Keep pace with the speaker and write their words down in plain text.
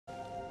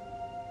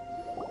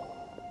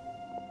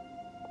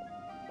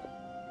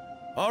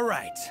All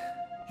right.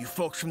 You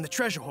folks from the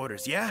treasure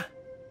hoarders, yeah?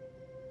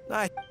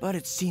 But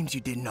it seems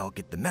you didn't all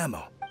get the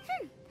memo.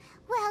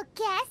 Well,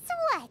 guess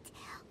what?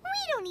 We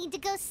don't need to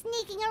go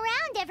sneaking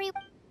around every...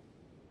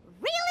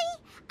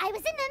 Really? I was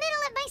in the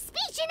middle of my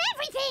speech and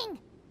everything!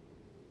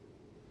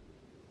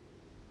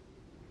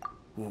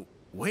 Well,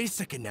 wait a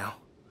second now.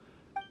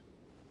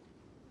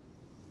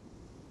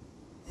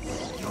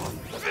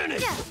 You're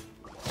finished!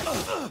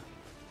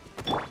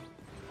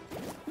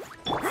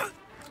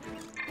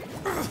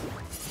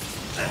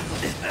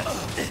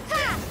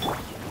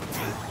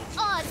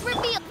 Oz,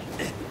 reveal!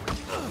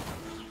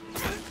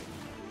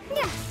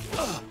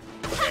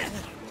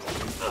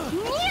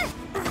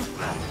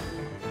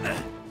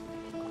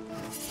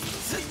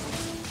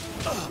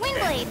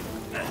 Windblade!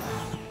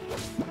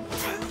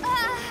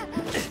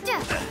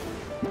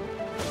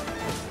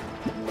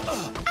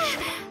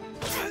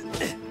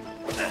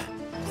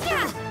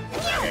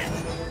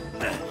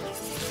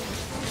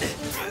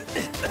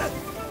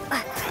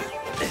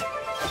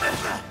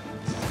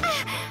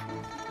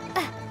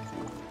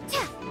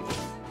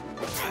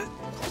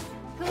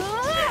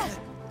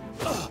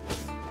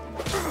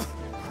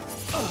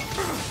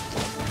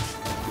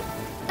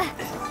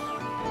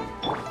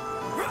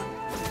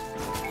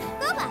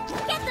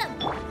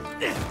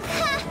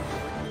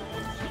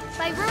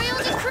 By royal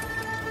decree.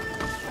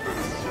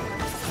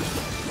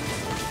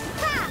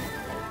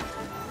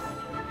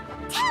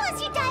 Tell us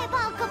your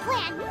diabolical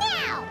plan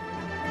now!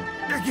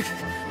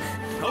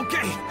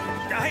 Okay,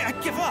 I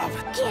give up.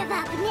 Give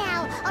up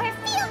now, or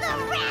feel the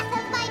wrath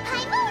of my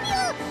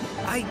primordial...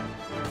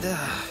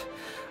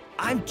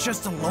 I'm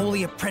just a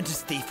lowly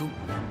apprentice thief who...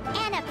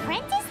 An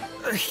apprentice?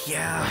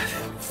 Yeah,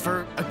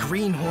 for a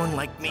greenhorn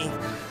like me.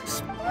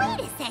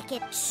 Wait a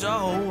second.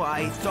 So,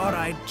 I thought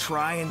I'd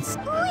try and...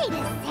 Wait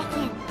a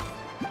second.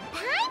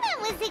 Paimon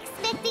was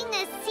expecting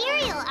the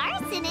serial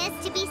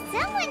arsonist to be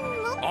someone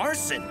who...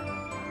 Arson?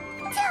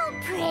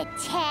 Don't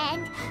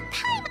pretend.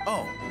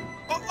 Paimon...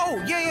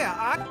 Oh,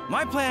 yeah.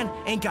 My plan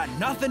ain't got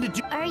nothing to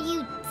do... Are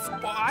you...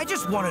 Well, I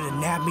just wanted to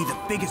nab me the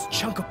biggest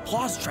chunk of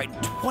plausitrite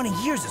in 20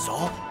 years is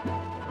all.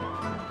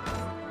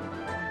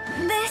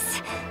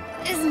 This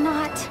is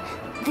not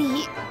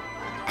the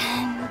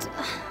end.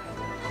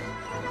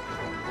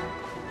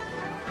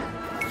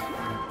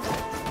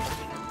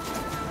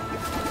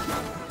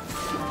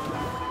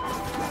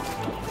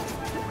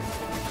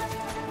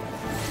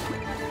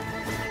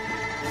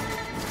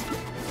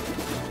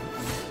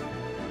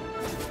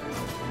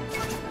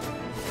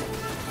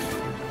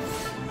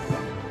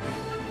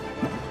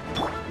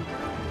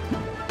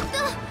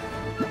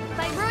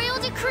 By royal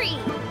decree.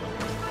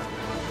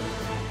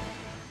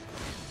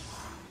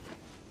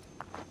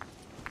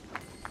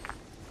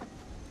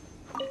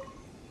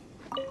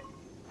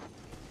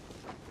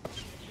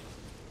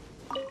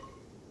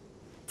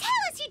 Tell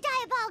us your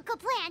diabolical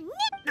plan.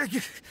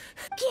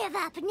 Give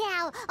up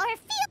now, or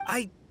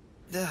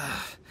feel...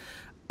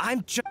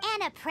 I'm just...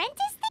 An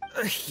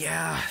apprentice?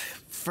 Yeah,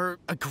 for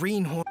a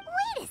greenhorn.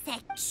 Wait a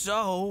sec.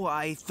 So,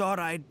 I thought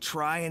I'd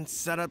try and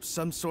set up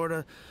some sort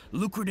of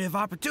lucrative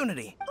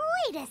opportunity.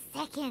 Wait a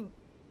second.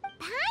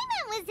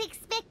 Paimon was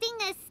expecting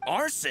this...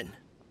 Arson?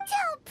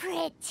 Don't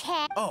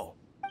pretend. Oh,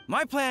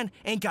 my plan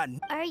ain't got...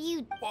 Are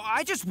you... Well,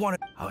 I just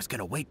wanted... I was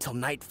gonna wait till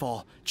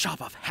nightfall,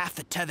 chop off half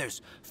the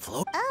tethers,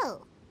 float...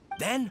 Oh.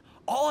 Then,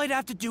 all I'd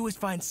have to do is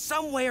find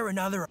some way or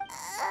another...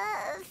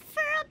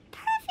 For a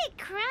perfect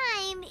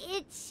crime,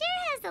 it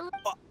sure has a...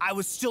 I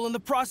was still in the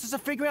process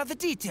of figuring out the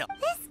detail.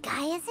 This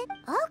guy isn't...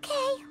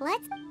 Okay,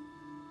 let's...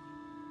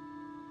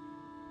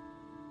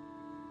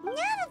 Now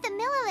that the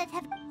Millilith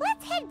have...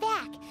 Let's head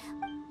back.